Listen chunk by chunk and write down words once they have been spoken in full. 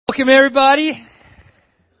Welcome, everybody.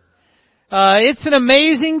 It's an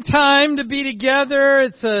amazing time to be together.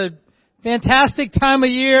 It's a fantastic time of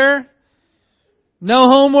year. No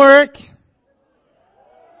homework.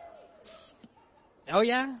 Oh,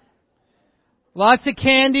 yeah? Lots of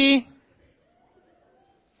candy.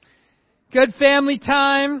 Good family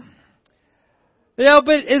time. You know,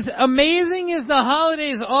 but as amazing as the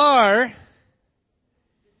holidays are,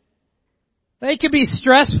 they can be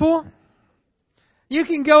stressful. You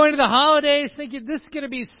can go into the holidays thinking this is going to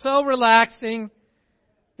be so relaxing.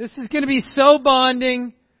 This is going to be so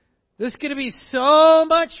bonding. This is going to be so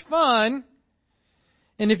much fun.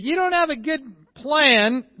 And if you don't have a good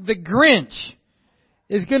plan, the Grinch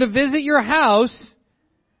is going to visit your house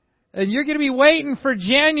and you're going to be waiting for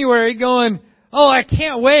January going, oh, I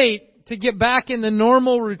can't wait to get back in the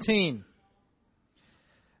normal routine.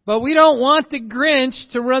 But we don't want the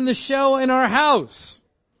Grinch to run the show in our house.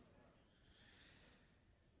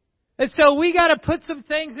 And so we got to put some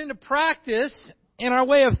things into practice in our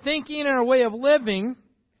way of thinking and our way of living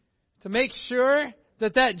to make sure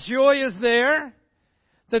that that joy is there,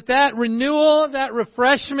 that that renewal, that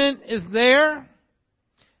refreshment is there,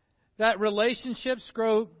 that relationships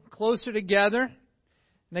grow closer together.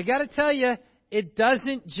 And I got to tell you, it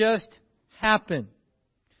doesn't just happen.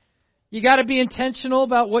 You got to be intentional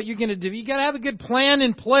about what you're going to do. You got to have a good plan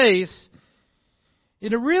in place.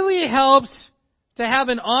 It really helps to have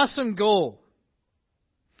an awesome goal.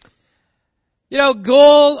 You know,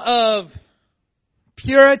 goal of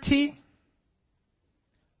purity,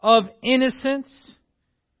 of innocence,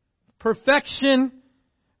 perfection.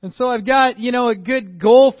 And so I've got, a good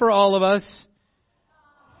goal for all of us.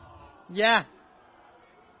 Yeah.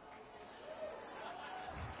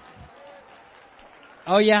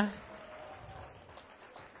 Oh, yeah.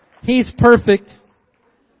 He's perfect.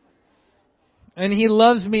 And he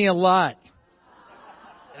loves me a lot.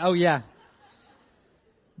 Oh, yeah.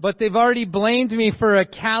 But they've already blamed me for a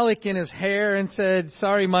calic in his hair and said,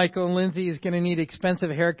 sorry, Michael and Lindsay is going to need expensive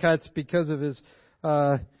haircuts because of his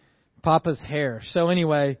papa's hair. So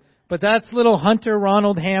anyway, but that's little Hunter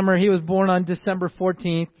Ronald Hammer. He was born on December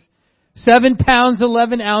 14th. 7 pounds,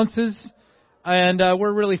 11 ounces. And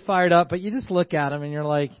we're really fired up. But you just look at him and you're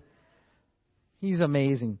like, he's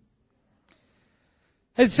amazing.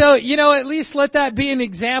 And so, at least let that be an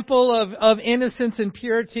example of innocence and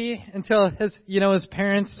purity until his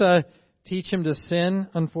parents teach him to sin,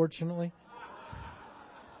 unfortunately.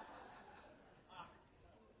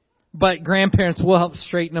 But grandparents will help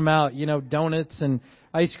straighten them out. Donuts and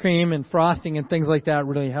ice cream and frosting and things like that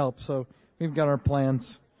really help. So we've got our plans.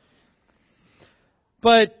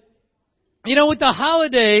 But, with the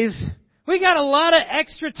holidays, we got a lot of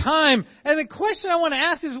extra time. And the question I want to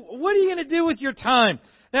ask is, what are you going to do with your time?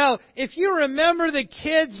 Now, if you remember the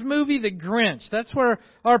kids' movie, The Grinch, that's where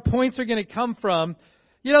our points are going to come from.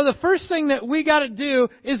 The first thing that we got to do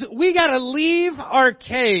is we got to leave our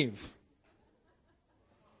cave.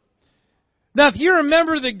 Now, if you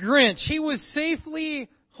remember The Grinch, he was safely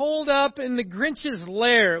holed up in the Grinch's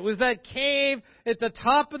lair. It was that cave at the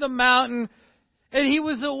top of the mountain. And he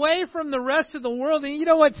was away from the rest of the world. And you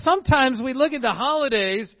know what? Sometimes we look at the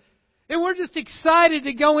holidays and we're just excited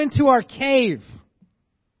to go into our cave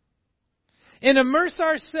and immerse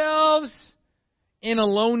ourselves in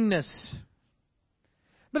aloneness.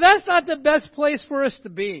 But that's not the best place for us to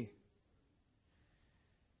be.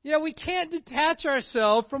 We can't detach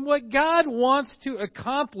ourselves from what God wants to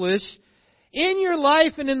accomplish in your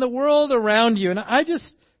life and in the world around you. And I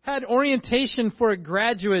just had orientation for a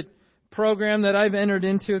graduate program that I've entered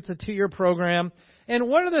into. It's a 2-year program. And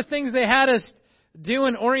one of the things they had us do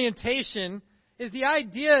in orientation is the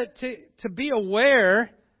idea to be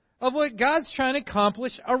aware of what God's trying to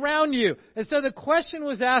accomplish around you. And so the question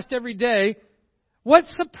was asked every day, what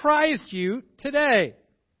surprised you today?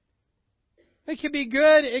 It could be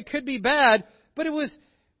good, it could be bad, but it was,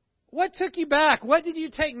 what took you back? What did you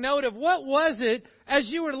take note of? What was it as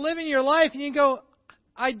you were living your life and you go,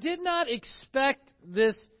 I did not expect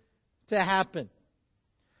this to happen?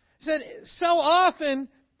 He said, so often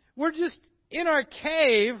we're just in our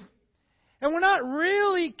cave and we're not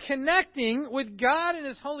really connecting with God and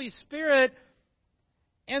His Holy Spirit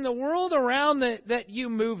and the world around that you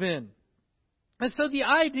move in. And so the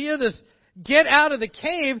idea of this get out of the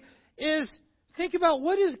cave is think about,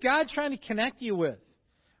 what is God trying to connect you with?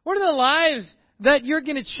 What are the lives that you're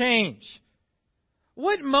going to change?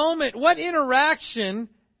 What moment, what interaction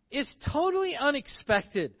is totally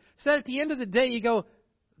unexpected? So at the end of the day, you go,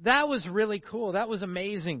 that was really cool. That was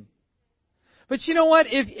amazing. But you know what?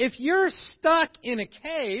 If you're stuck in a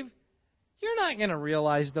cave, you're not going to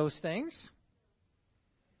realize those things.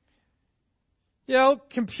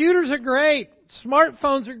 Computers are great.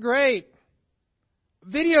 Smartphones are great.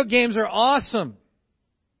 Video games are awesome.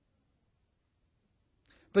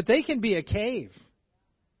 But they can be a cave.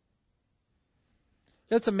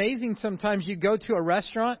 It's amazing sometimes you go to a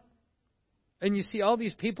restaurant and you see all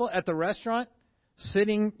these people at the restaurant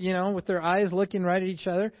sitting, with their eyes looking right at each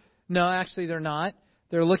other. No, actually they're not.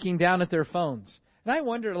 They're looking down at their phones. And I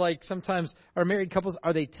wonder, sometimes our married couples,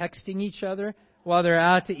 are they texting each other while they're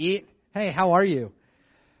out to eat? Hey, how are you?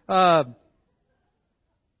 But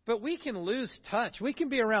we can lose touch. We can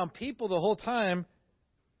be around people the whole time,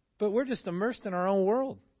 but we're just immersed in our own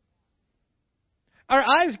world. Our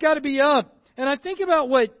eyes got to be up. And I think about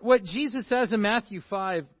what Jesus says in Matthew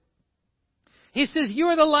 5. He says, "You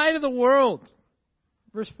are the light of the world."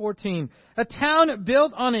 Verse 14. "A town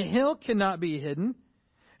built on a hill cannot be hidden.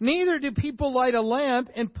 Neither do people light a lamp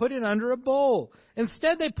and put it under a bowl.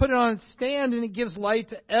 Instead, they put it on a stand, and it gives light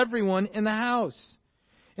to everyone in the house.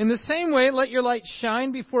 In the same way, let your light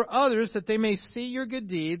shine before others, that they may see your good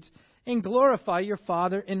deeds and glorify your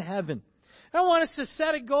Father in heaven." I want us to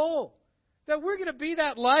set a goal that we're going to be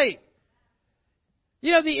that light.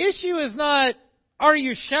 The issue is not, are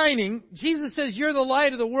you shining? Jesus says you're the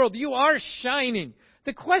light of the world. You are shining.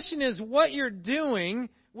 The question is what you're doing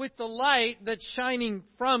with the light that's shining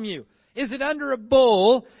from you. Is it under a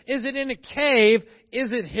bowl? Is it in a cave?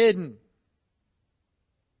 Is it hidden?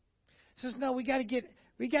 He says, no, we got to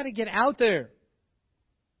get out there.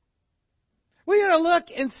 We got to look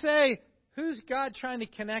and say, who's God trying to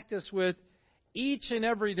connect us with each and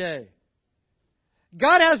every day?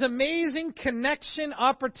 God has amazing connection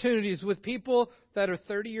opportunities with people that are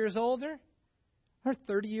 30 years older or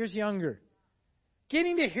 30 years younger.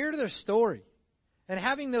 Getting to hear their story and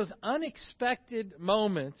having those unexpected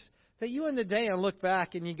moments that you in the day and look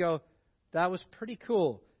back and you go, that was pretty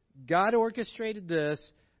cool. God orchestrated this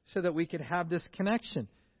so that we could have this connection.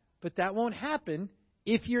 But that won't happen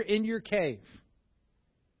if you're in your cave.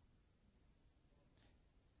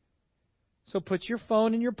 So put your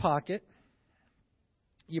phone in your pocket.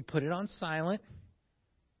 You put it on silent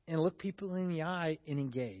and look people in the eye and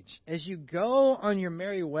engage. As you go on your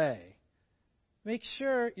merry way, make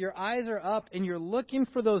sure your eyes are up and you're looking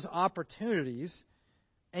for those opportunities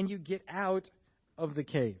and you get out of the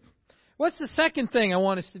cave. What's the second thing I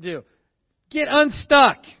want us to do? Get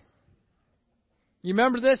unstuck. You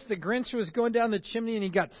remember this? The Grinch was going down the chimney and he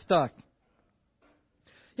got stuck.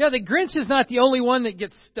 Yeah, the Grinch is not the only one that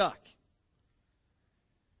gets stuck.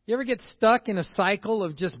 You ever get stuck in a cycle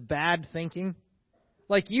of just bad thinking?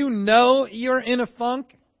 Like you're in a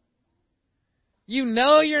funk. You're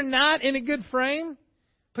not in a good frame,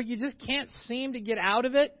 but you just can't seem to get out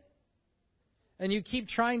of it. And you keep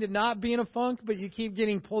trying to not be in a funk, but you keep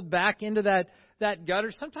getting pulled back into that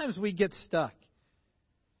gutter. Sometimes we get stuck.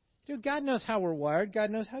 God knows how we're wired. God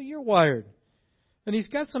knows how you're wired. And He's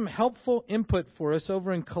got some helpful input for us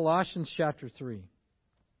over in Colossians chapter 3.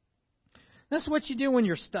 That's what you do when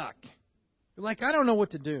you're stuck. You're like, I don't know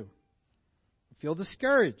what to do. I feel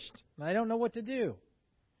discouraged. I don't know what to do.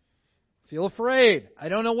 I feel afraid. I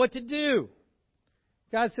don't know what to do.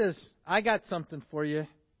 God says, I got something for you.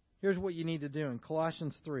 Here's what you need to do in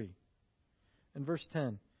Colossians 3 and verse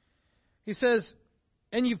 10. He says,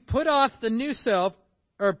 and you've put off the new self,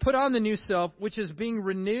 or put on the new self, which is being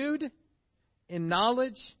renewed in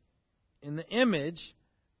knowledge in the image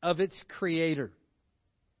of its Creator.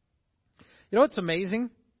 You know what's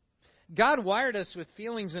amazing? God wired us with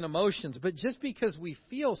feelings and emotions, but just because we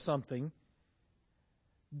feel something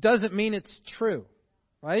doesn't mean it's true,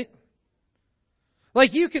 right?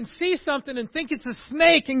 Like you can see something and think it's a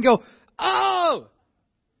snake and go, oh!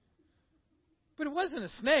 But it wasn't a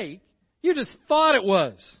snake. You just thought it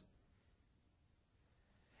was.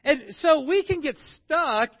 And so we can get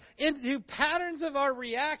stuck into patterns of our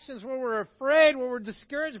reactions where we're afraid, where we're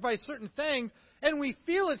discouraged by certain things, and we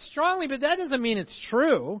feel it strongly, but that doesn't mean it's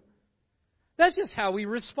true. That's just how we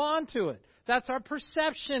respond to it. That's our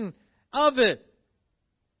perception of it.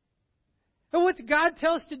 And what God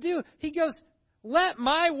tells us to do, He goes, let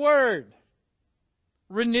my word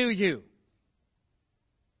renew you.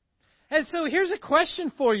 And so here's a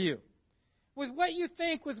question for you. With what you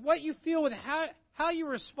think, with what you feel, with how you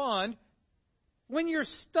respond, when you're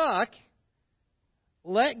stuck,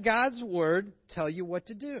 let God's word tell you what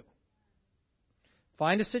to do.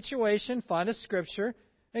 Find a situation, find a scripture,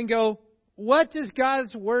 and go, what does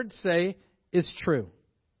God's word say is true?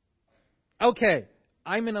 Okay,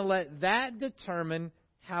 I'm going to let that determine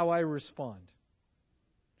how I respond.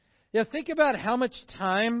 Yeah, think about how much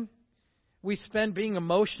time we spend being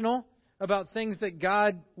emotional about things that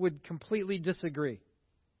God would completely disagree.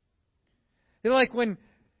 Like when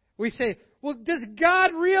we say, well, does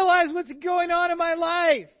God realize what's going on in my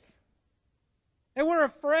life? And we're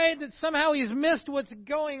afraid that somehow He's missed what's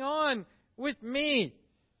going on with me.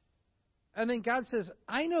 And then God says,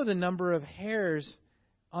 I know the number of hairs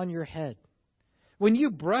on your head. When you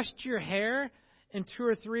brushed your hair and 2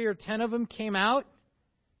 or 3 or 10 of them came out,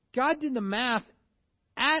 God did the math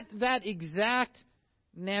at that exact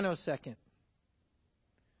nanosecond.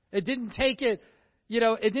 It didn't take it,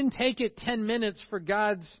 it didn't take it 10 minutes for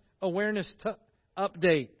God's awareness to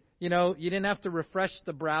update. You didn't have to refresh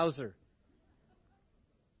the browser.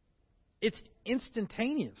 It's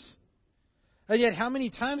instantaneous. And yet, how many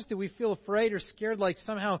times do we feel afraid or scared like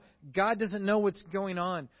somehow God doesn't know what's going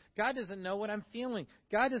on? God doesn't know what I'm feeling.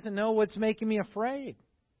 God doesn't know what's making me afraid.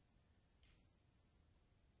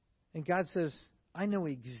 And God says, I know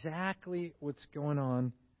exactly what's going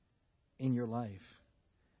on in your life.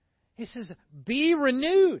 He says, be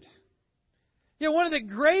renewed. One of the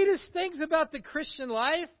greatest things about the Christian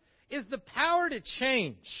life is the power to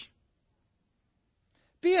change.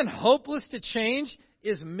 Being hopeless to change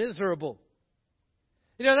is miserable.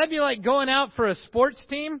 That'd be like going out for a sports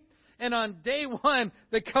team, and on day one,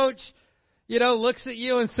 the coach, looks at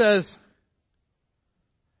you and says,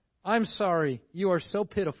 I'm sorry, you are so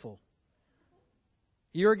pitiful.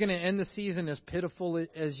 You're going to end the season as pitiful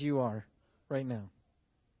as you are right now.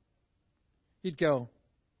 You'd go,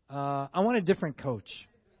 I want a different coach.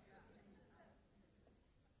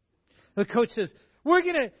 The coach says, we're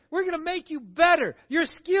gonna make you better. Your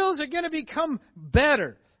skills are going to become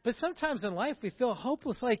better. But sometimes in life we feel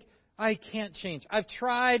hopeless, like I can't change. I've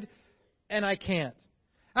tried and I can't.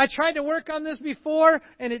 I tried to work on this before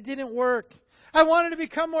and it didn't work. I wanted to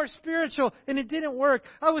become more spiritual and it didn't work.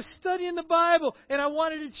 I was studying the Bible and I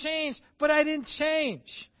wanted to change, but I didn't change.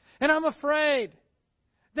 And I'm afraid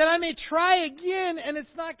that I may try again and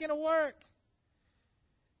it's not going to work.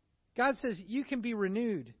 God says you can be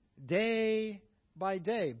renewed day by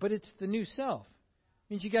day, but it's the new self.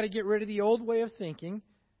 It means you got to get rid of the old way of thinking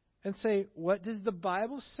and say, what does the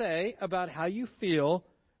Bible say about how you feel?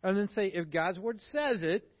 And then say, if God's Word says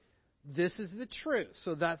it, this is the truth.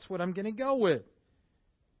 So that's what I'm going to go with.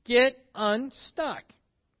 Get unstuck.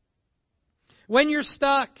 When you're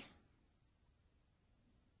stuck,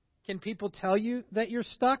 can people tell you that you're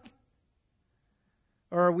stuck?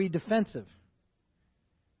 Or are we defensive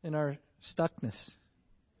in our stuckness?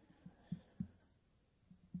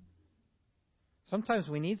 Sometimes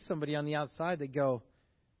we need somebody on the outside that go,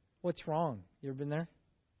 what's wrong? You ever been there?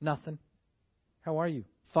 Nothing. How are you?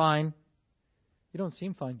 Fine. You don't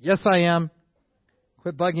seem fine. Yes, I am.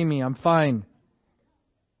 Quit bugging me. I'm fine.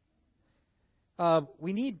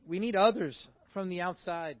 We need others from the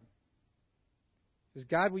outside. Because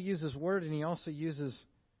God will use His Word and He also uses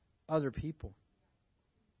other people.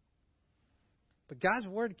 But God's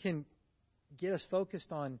Word can get us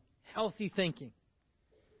focused on healthy thinking.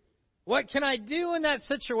 What can I do in that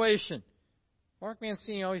situation? Mark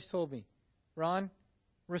Mancini always told me, Ron,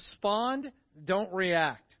 respond, don't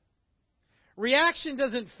react. Reaction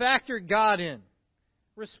doesn't factor God in.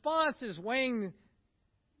 Response is weighing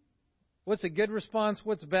what's a good response,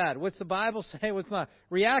 what's bad. What's the Bible say, what's not.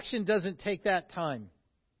 Reaction doesn't take that time.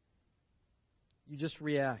 You just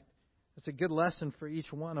react. That's a good lesson for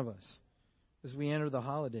each one of us as we enter the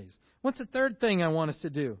holidays. What's the third thing I want us to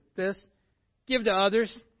do? Give to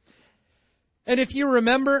others. And if you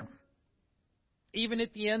remember, even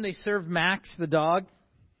at the end they served Max, the dog,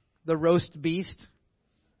 the roast beast.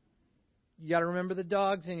 You got to remember the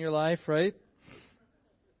dogs in your life, right?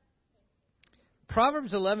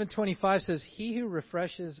 Proverbs 11:25 says, "He who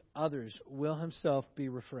refreshes others will himself be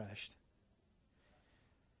refreshed."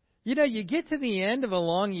 You get to the end of a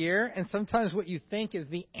long year, and sometimes what you think is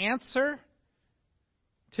the answer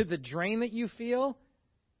to the drain that you feel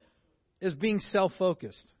is being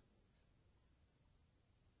self-focused.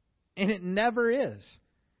 And it never is.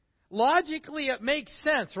 Logically, it makes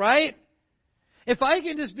sense, right? If I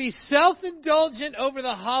can just be self-indulgent over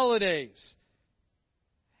the holidays,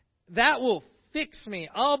 that will fix me.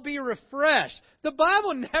 I'll be refreshed. The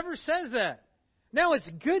Bible never says that. Now, it's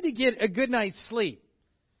good to get a good night's sleep.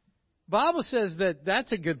 The Bible says that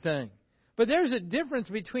that's a good thing. But there's a difference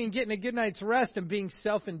between getting a good night's rest and being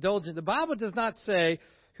self-indulgent. The Bible does not say,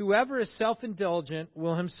 whoever is self-indulgent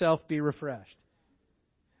will himself be refreshed.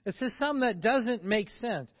 It says something that doesn't make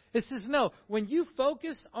sense. It says, no, when you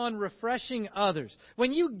focus on refreshing others,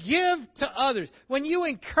 when you give to others, when you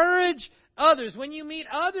encourage others, when you meet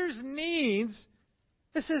others' needs,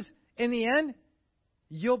 it says, in the end,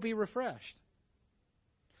 you'll be refreshed.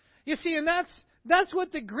 You see, and that's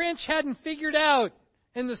what the Grinch hadn't figured out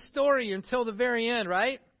in the story until the very end,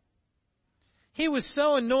 right? He was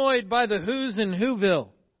so annoyed by the Who's in Whoville.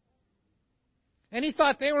 And he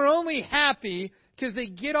thought they were only happy because they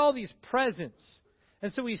get all these presents.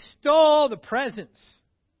 And so he stole the presents.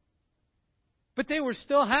 But they were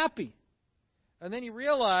still happy. And then he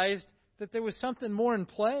realized that there was something more in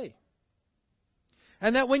play.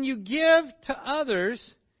 And that when you give to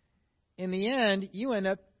others, in the end, you end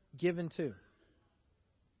up giving too.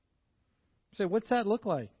 So what's that look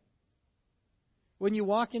like? When you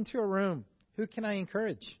walk into a room, who can I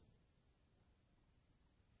encourage?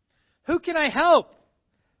 Who can I help?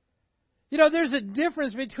 You know, there's a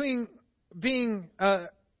difference between being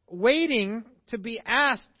waiting to be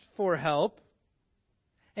asked for help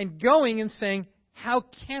and going and saying, how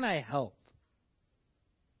can I help?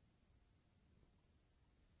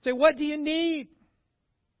 Say, what do you need?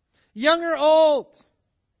 Young or old?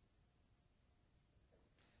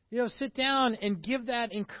 You know, sit down and give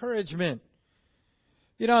that encouragement.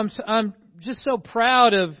 You know, I'm just so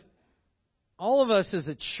proud of all of us as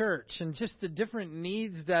a church and just the different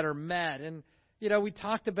needs that are met. And, you know, we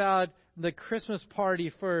talked about the Christmas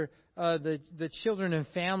party for the children and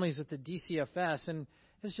families at the DCFS, and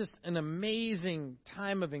it's just an amazing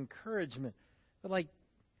time of encouragement. But like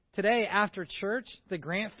today after church, the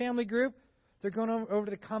Grant family group, they're going over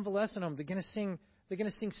to the convalescent home. They're going to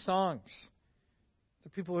sing songs to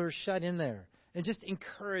people who are shut in there and just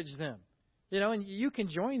encourage them. You know, and you can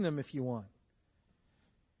join them if you want.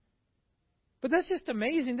 But that's just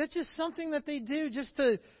amazing. That's just something that they do just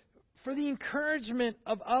for the encouragement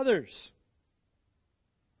of others.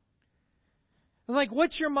 It's like,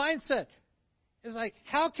 what's your mindset? It's like,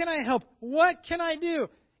 how can I help? What can I do?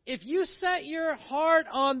 If you set your heart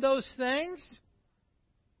on those things,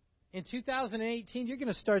 in 2018, you're going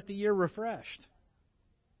to start the year refreshed.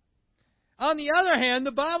 On the other hand,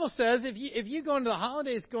 the Bible says if you go into the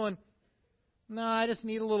holidays going, no, I just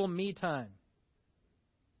need a little me time.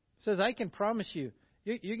 It says, I can promise you,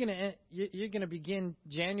 you're going to begin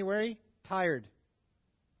January tired,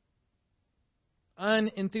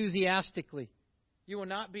 unenthusiastically. You will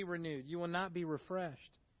not be renewed. You will not be refreshed.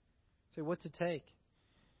 So what's it take?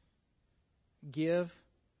 Give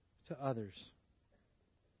to others.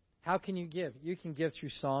 How can you give? You can give through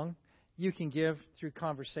song. You can give through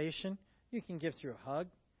conversation. You can give through a hug.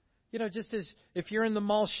 You know, just as if you're in the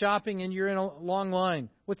mall shopping and you're in a long line,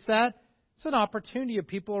 what's that? It's an opportunity of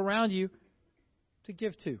people around you to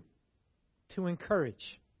give to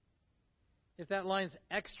encourage. If that line's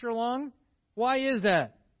extra long, why is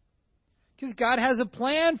that? Because God has a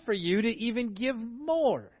plan for you to even give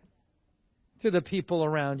more to the people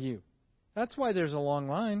around you. That's why there's a long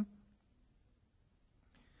line.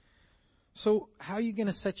 So how are you going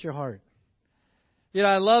to set your heart? You know,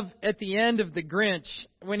 I love at the end of The Grinch,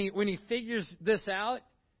 when he figures this out,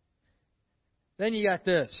 then you got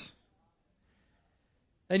this.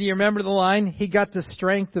 And you remember the line? He got the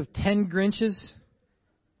strength of 10 Grinches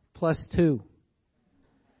plus 2.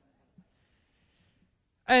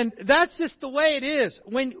 And that's just the way it is.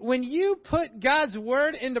 When you put God's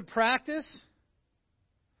Word into practice,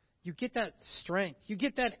 you get that strength. You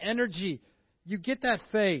get that energy. You get that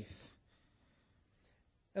faith.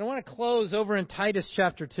 And I want to close over in Titus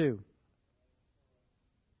chapter 2.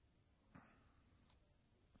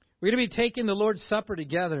 We're going to be taking the Lord's Supper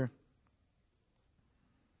together.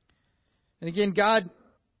 And again, God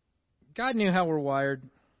knew how we're wired.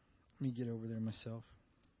 Let me get over there myself.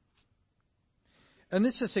 And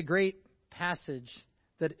this is just a great passage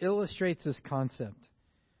that illustrates this concept.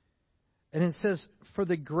 And it says, "For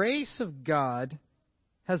the grace of God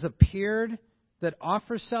has appeared that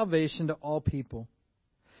offers salvation to all people.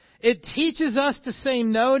 It teaches us to say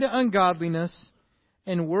no to ungodliness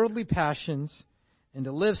and worldly passions, and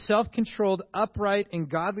to live self-controlled, upright, and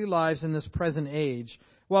godly lives in this present age,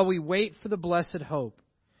 while we wait for the blessed hope,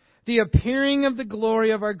 the appearing of the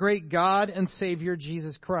glory of our great God and Savior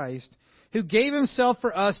Jesus Christ, who gave himself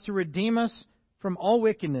for us to redeem us from all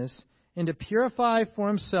wickedness and to purify for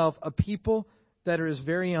himself a people that are his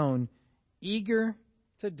very own, eager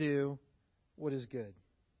to do what is good."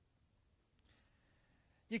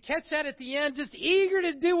 You catch that at the end, just eager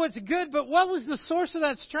to do what's good. But what was the source of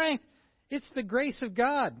that strength? It's the grace of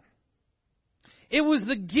God. It was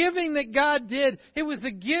the giving that God did. It was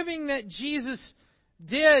the giving that Jesus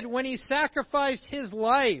did when he sacrificed his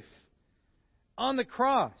life on the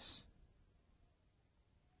cross.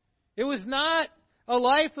 It was not a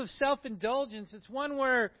life of self-indulgence. It's one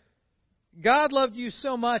where God loved you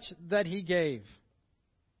so much that he gave.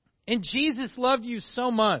 And Jesus loved you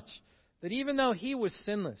so much that even though he was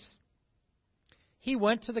sinless, he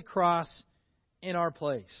went to the cross in our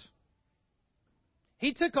place.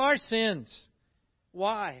 He took our sins.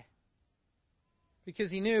 Why?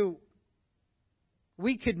 Because He knew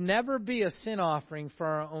we could never be a sin offering for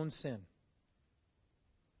our own sin.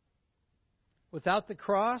 Without the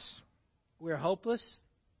cross, we're hopeless.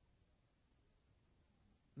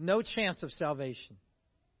 No chance of salvation.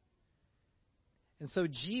 And so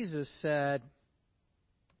Jesus said,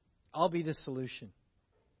 I'll be the solution.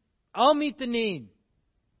 I'll meet the need.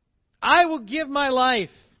 I will give my life.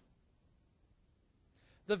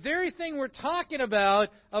 The very thing we're talking about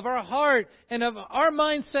of our heart and of our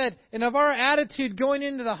mindset and of our attitude going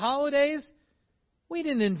into the holidays, we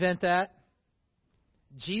didn't invent that.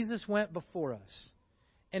 Jesus went before us.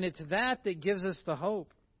 And it's that gives us the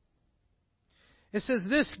hope. It says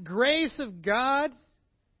this grace of God,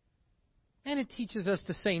 and it teaches us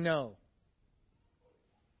to say no.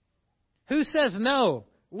 Who says no?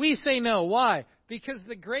 We say no. Why? Because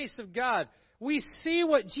the grace of God. We see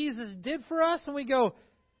what Jesus did for us and we go,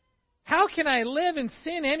 how can I live in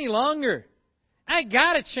sin any longer? I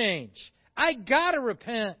got to change. I got to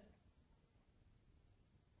repent.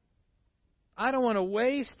 I don't want to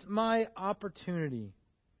waste my opportunity.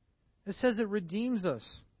 It says it redeems us.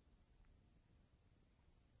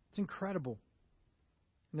 It's incredible.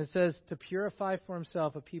 And it says to purify for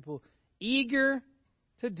Himself a people eager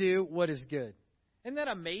to do what is good. Isn't that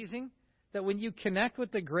amazing? That when you connect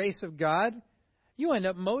with the grace of God, you end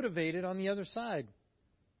up motivated on the other side.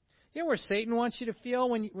 You know where Satan wants you to feel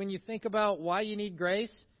when you think about why you need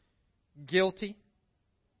grace? Guilty.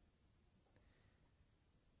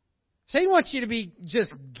 Satan wants you to be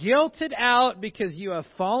just guilted out because you have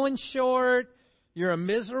fallen short, you're a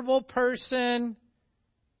miserable person.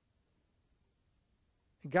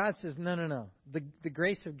 God says, no. The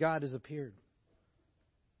grace of God has appeared.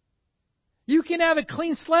 You can have a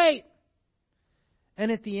clean slate.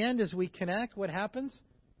 And at the end, as we connect, what happens?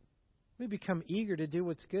 We become eager to do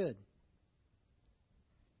what's good.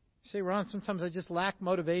 You say, Ron, sometimes I just lack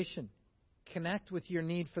motivation. Connect with your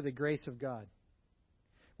need for the grace of God.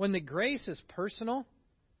 When the grace is personal,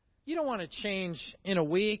 you don't want to change in a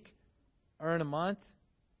week or in a month.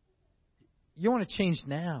 You want to change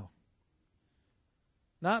now.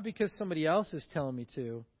 Not because somebody else is telling me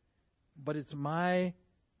to, but it's my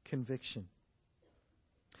conviction.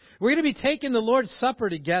 We're going to be taking the Lord's Supper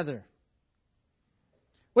together.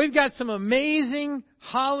 We've got some amazing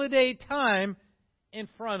holiday time in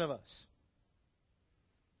front of us.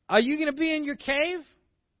 Are you going to be in your cave?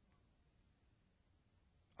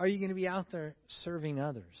 Are you going to be out there serving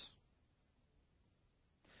others?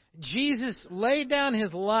 Jesus laid down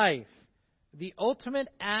His life, the ultimate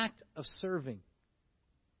act of serving,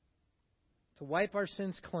 to wipe our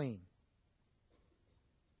sins clean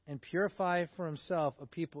and purify for Himself a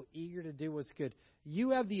people eager to do what's good.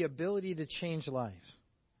 You have the ability to change lives.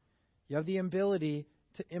 You have the ability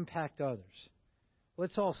to impact others.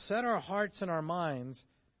 Let's all set our hearts and our minds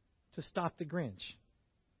to stop the Grinch.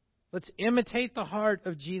 Let's imitate the heart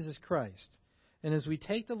of Jesus Christ. And as we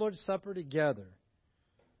take the Lord's Supper together,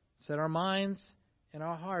 set our minds and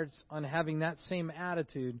our hearts on having that same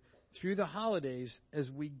attitude through the holidays as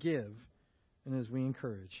we give and as we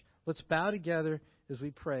encourage. Let's bow together as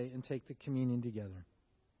we pray and take the communion together.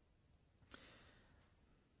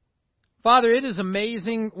 Father, it is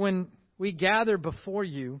amazing when we gather before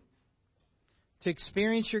You to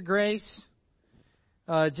experience Your grace,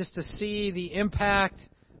 just to see the impact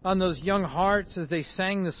on those young hearts as they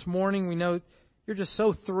sang this morning. We know You're just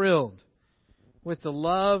so thrilled with the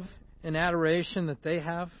love and adoration that they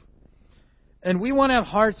have. And we want to have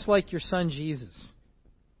hearts like Your Son Jesus.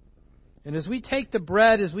 And as we take the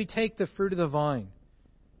bread, as we take the fruit of the vine,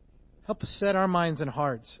 help us set our minds and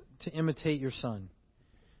hearts to imitate Your Son,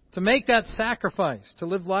 to make that sacrifice, to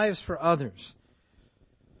live lives for others.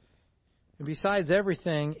 And besides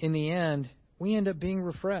everything, in the end, we end up being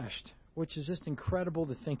refreshed, which is just incredible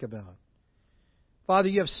to think about. Father,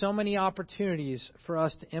 You have so many opportunities for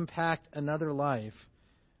us to impact another life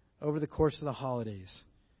over the course of the holidays.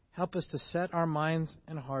 Help us to set our minds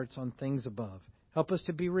and hearts on things above. Help us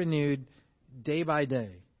to be renewed day by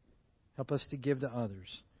day. Help us to give to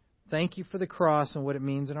others. Thank You for the cross and what it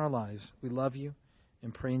means in our lives. We love You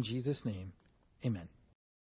and pray in Jesus' name. Amen.